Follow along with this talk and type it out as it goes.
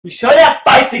You show that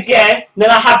face again, then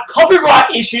I have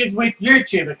copyright issues with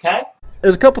YouTube, okay?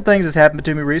 There's a couple things that's happened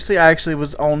to me recently. I actually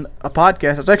was on a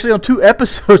podcast. I was actually on 2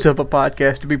 episodes of a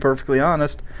podcast, to be perfectly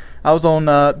honest. I was on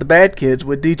The Bad Kids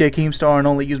with DJ Keemstar and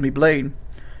Only Use Me Blade.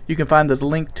 You can find the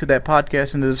link to that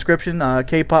podcast in the description.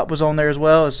 Kpopp was on there as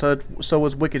well, so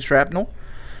was Wicked Shrapnel.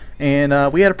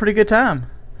 And we had a pretty good time.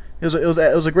 It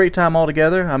was a great time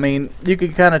altogether. I mean, you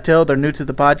can kind of tell they're new to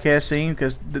the podcast scene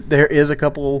because there is a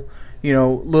couple,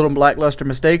 little lackluster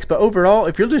mistakes. But overall,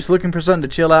 if you're just looking for something to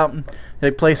chill out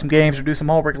and play some games or do some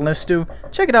homework and listen to,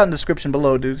 check it out in the description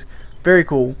below, dudes. Very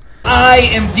cool. I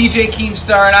am DJ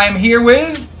Keemstar, and I'm here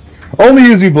with... Only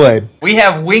Use Me Blade. We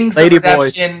have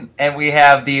WingsOfRedemption, and we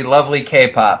have the lovely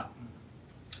Kpopp.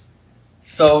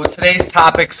 So today's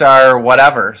topics are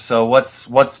whatever. So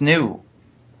what's new?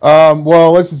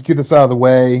 Well, let's just get this out of the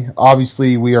way.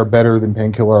 Obviously, we are better than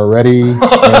Painkiller already,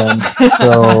 and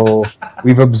so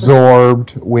we've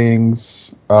absorbed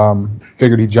Wings.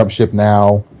 Figured he'd jump ship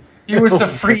now. He was a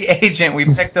free agent. We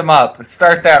picked him up.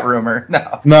 Start that rumor.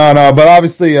 No. But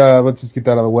obviously, let's just get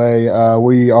that out of the way.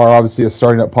 We are obviously a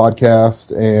starting up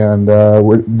podcast, and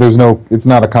it's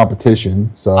not a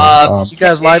competition. So, you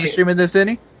guys live streaming this,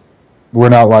 any? We're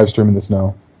not live streaming this,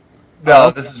 no. No,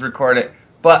 this is recorded.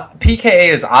 But PKA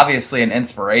is obviously an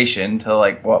inspiration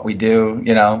to what we do,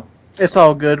 It's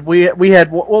all good. We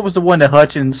had what was the one that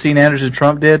Hutch and Sean Anderson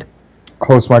Trump did?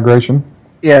 Host migration.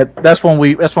 Yeah, that's one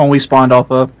we spawned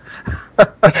off of.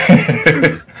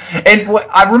 And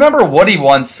I remember Woody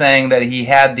once saying that he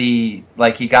had he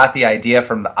got the idea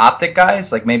from the Optic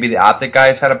guys. Maybe the Optic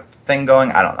guys had a thing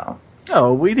going. I don't know.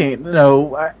 No, we didn't.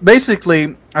 No,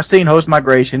 basically, I seen Host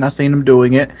Migration. I seen them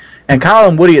doing it, and Kyle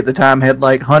and Woody at the time had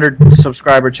 100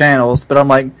 subscriber channels. But I'm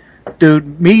like,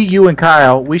 dude, me, you, and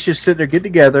Kyle, we should sit there, get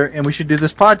together, and we should do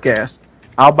this podcast.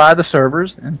 I'll buy the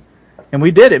servers, and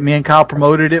we did it. Me and Kyle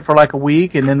promoted it for a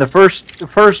week, and then the first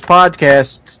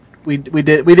podcast we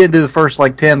didn't do the first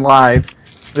 10 live.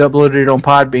 We uploaded it on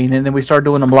Podbean, and then we started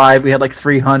doing them live. We had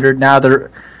 300.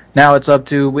 Now it's up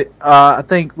to, I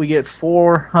think we get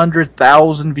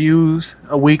 400,000 views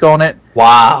a week on it.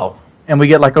 Wow. And we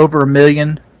get over 1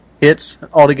 million hits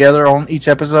altogether on each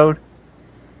episode.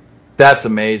 That's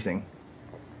amazing.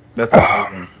 That's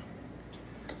amazing.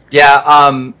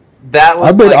 Yeah, that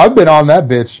was I've been on that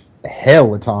bitch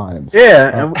hell of times.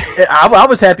 Yeah, I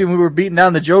was happy when we were beating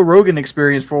down the Joe Rogan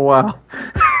Experience for a while.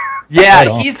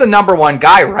 Yeah, he's the #1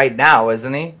 guy right now,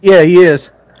 isn't he? Yeah, he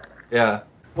is. Yeah.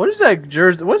 What is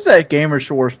that gamer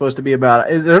shore supposed to be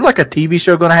about? Is there a TV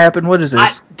show going to happen? What is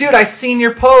this? Dude, I seen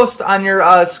your post on your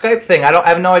Skype thing. I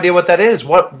have no idea what that is.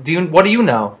 What do you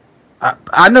know?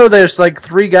 I know there's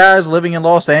 3 guys living in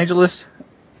Los Angeles,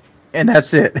 and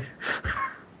that's it.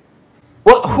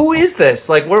 Well, who is this?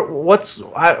 What's?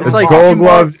 It's Gold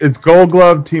Glove. It's Gold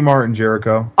Glove, T-Mart, and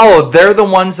Jericho. Oh, they're the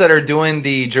ones that are doing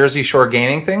the Jersey Shore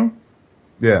gaming thing.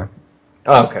 Yeah.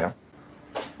 Oh, okay.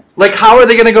 How are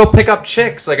they going to go pick up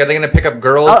chicks? Are they going to pick up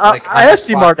girls? I asked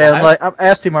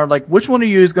T-Mart, which one of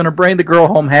you is going to bring the girl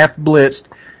home half blitzed,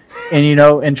 and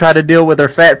and try to deal with her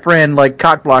fat friend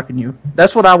cock blocking you?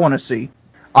 That's what I want to see.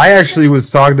 I actually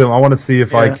was talking to him. I want to see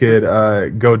if I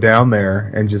could go down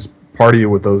there and just party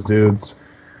with those dudes.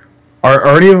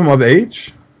 Are any of them of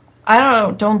age?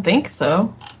 I don't think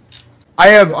so. I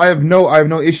have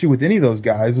no issue with any of those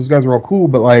guys. Those guys are all cool,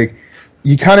 but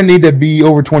you kind of need to be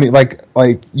over 20.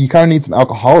 You kind of need some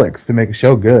alcoholics to make a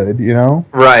show good,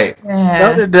 Right.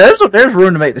 Yeah. There's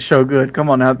room to make the show good. Come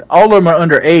on now. All of them are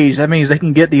underage. That means they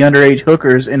can get the underage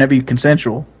hookers and it'd be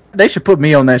consensual. They should put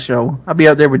me on that show. I'd be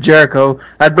out there with Jericho.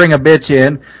 I'd bring a bitch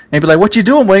in and be like, "What you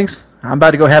doing, Wings? I'm about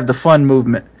to go have the fun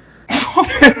movement."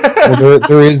 Well,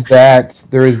 there is that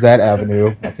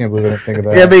avenue. I can't believe I didn't think of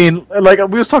that. Yeah, I mean,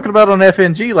 we was talking about on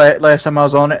FNG last time I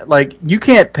was on it. You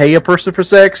can't pay a person for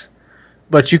sex,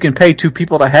 but you can pay 2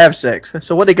 people to have sex.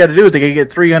 So what they got to do is they got to get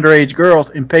 3 underage girls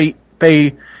and pay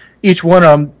each one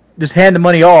of them, just hand the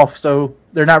money off, so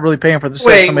they're not really paying for the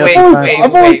sex.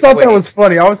 I've always thought that was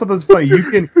funny. I always thought that was funny.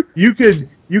 You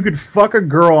could fuck a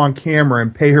girl on camera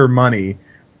and pay her money,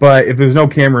 but if there's no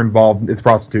camera involved, it's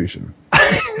prostitution.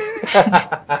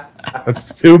 That's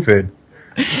stupid.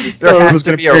 There has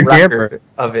to be a record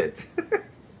of it.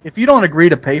 If you don't agree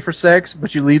to pay for sex,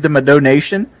 but you leave them a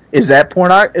donation, is that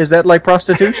Is that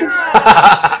prostitution?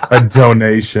 A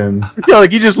donation. Yeah,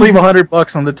 you just leave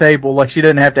 $100 on the table, she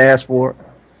didn't have to ask for it.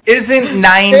 Isn't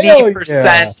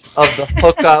 90% of the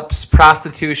hookups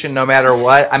prostitution no matter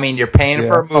what? I mean, you're paying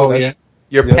for a movie.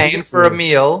 You're paying for a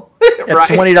meal. Right?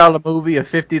 A $20 movie, a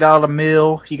 $50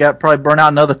 meal. You got to probably burn out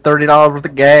another $30 worth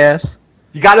of gas.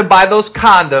 You got to buy those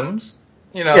condoms.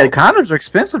 You know, Yeah, condoms are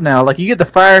expensive now. Like, you get the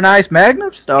Fire and Ice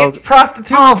Magnums, dog. it's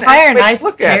prostitution. Oh, Fire and Wait, Ice is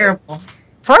look at it. terrible.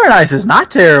 Fire and Ice is not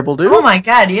terrible, dude. Oh my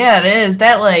god, yeah, it is.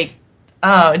 That, like,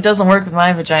 oh, it doesn't work with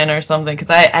my vagina or something, because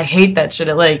I hate that shit.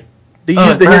 It, like, Do you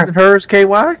use the his and hers, KY?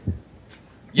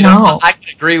 You know, No. I can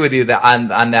agree with you that on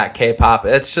that Kpopp.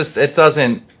 It's just,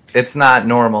 it's not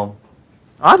normal.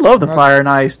 I love the Fire and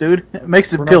Ice, dude. It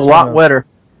makes it We're feel a not lot trying to- wetter.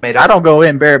 Mate, I don't go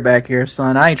in bareback here,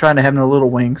 son. I ain't trying to have no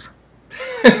little wings.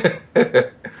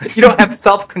 You don't have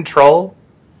self-control?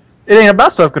 It ain't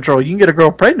about self-control. You can get a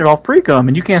girl pregnant off pre-cum,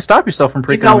 and you can't stop yourself from You know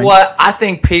pre-cumming. what? I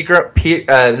think pre-cum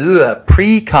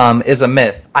is a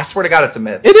myth. I swear to God, it's a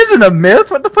myth. It isn't a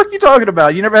myth. What the fuck are you talking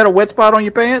about? You never had a wet spot on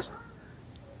your pants?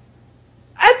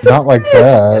 That's Not like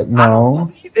that, I don't no.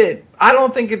 believe it. I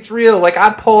don't think it's real. Like,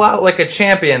 I pull out like a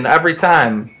champion every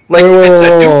time. Like, Whoa, it's a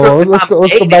new whoa, if let's I'm go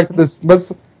dating. back to this.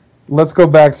 Let's go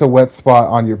back to wet spot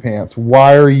on your pants.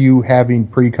 Why are you having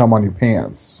pre-cum on your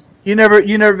pants? You never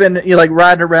been like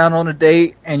riding around on a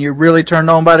date and you're really turned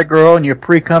on by the girl and you're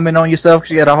pre-cumming on yourself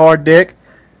because you got a hard dick?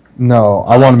 No,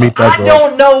 I want to meet that I girl.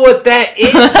 don't know what that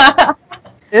is.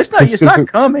 It's not. Just It's not 'cause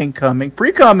coming.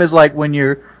 Pre-cum is like when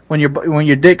your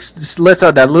dick just lets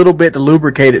out that little bit to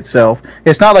lubricate itself.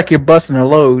 It's not like you're busting a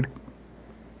load.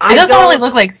 It doesn't really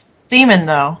look like semen,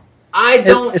 though.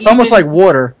 It's almost like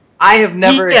water. I have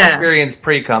never Yeah. experienced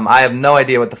pre-cum. I have no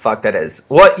idea what the fuck that is.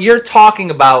 What you're talking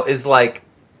about is like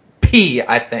pee,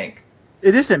 I think.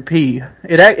 It isn't pee.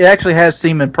 It actually has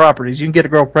semen properties. You can get a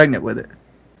girl pregnant with it.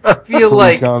 I feel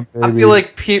like Pre-cum, I baby. feel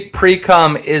like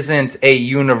pre-cum isn't a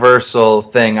universal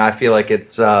thing. I feel like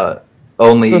it's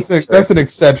only That's an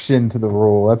exception to the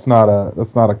rule. That's not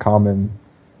a common.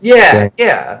 Yeah, thing.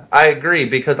 yeah, I agree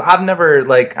because I've never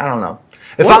like I don't know.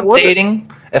 If What- I'm what- dating,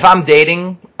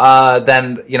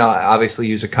 then you know, I obviously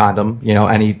use a condom. You know,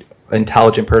 any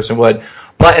intelligent person would.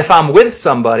 But if I'm with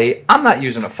somebody, I'm not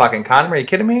using a fucking condom. Are you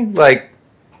kidding me? Like,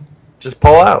 just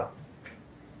pull out.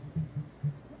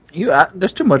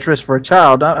 There's too much risk for a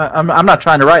child. I'm not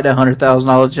trying to write that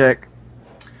 $100,000 check.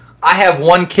 I have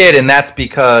one kid, and that's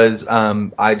because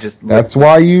I just That's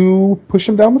why you push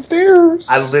him down the stairs.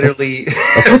 I literally.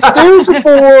 That's what stairs are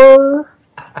for.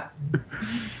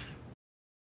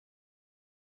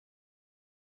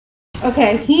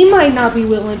 Okay, he might not be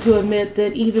willing to admit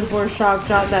that even for a shock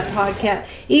jock, that podcast,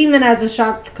 even as a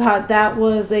shock jock, that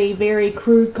was a very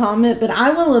crude comment, but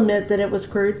I will admit that it was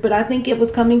crude, but I think it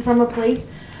was coming from a place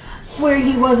where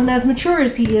he wasn't as mature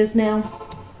as he is now.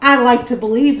 I like to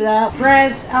believe that.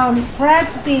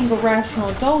 Brad's being a rational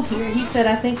adult here. He said,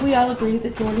 I think we all agree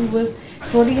that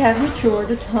Jordie had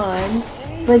matured a ton,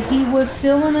 but he was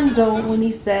still an adult when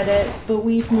he said it, but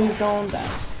we've moved on though.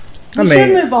 We should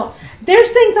move on.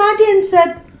 There's things I didn't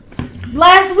said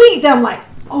last week that I'm like,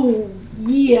 oh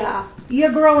yeah,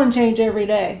 you grow and change every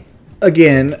day.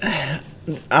 Again,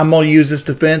 I'm going to use this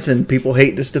defense, and people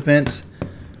hate this defense.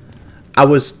 I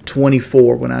was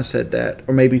 24 when I said that,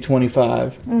 or maybe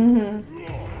 25.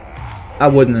 I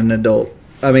wasn't an adult.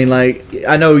 I mean, like,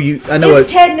 I know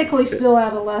It's technically still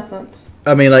adolescent.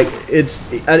 I mean, like,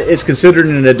 it's considered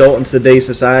an adult in today's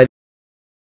society.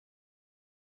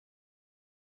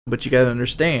 But you got to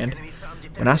understand,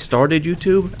 when I started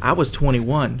YouTube, I was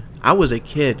 21. I was a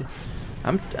kid.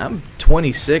 I'm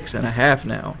 26 and a half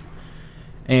now.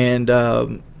 And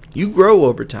you grow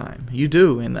over time. You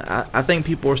do. And I think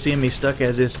people are seeing me stuck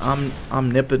as this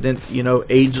omnipotent,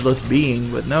 ageless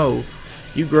being. But no,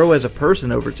 you grow as a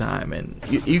person over time. And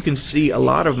you can see a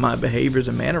lot of my behaviors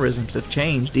and mannerisms have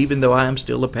changed, even though I am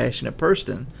still a passionate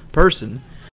person.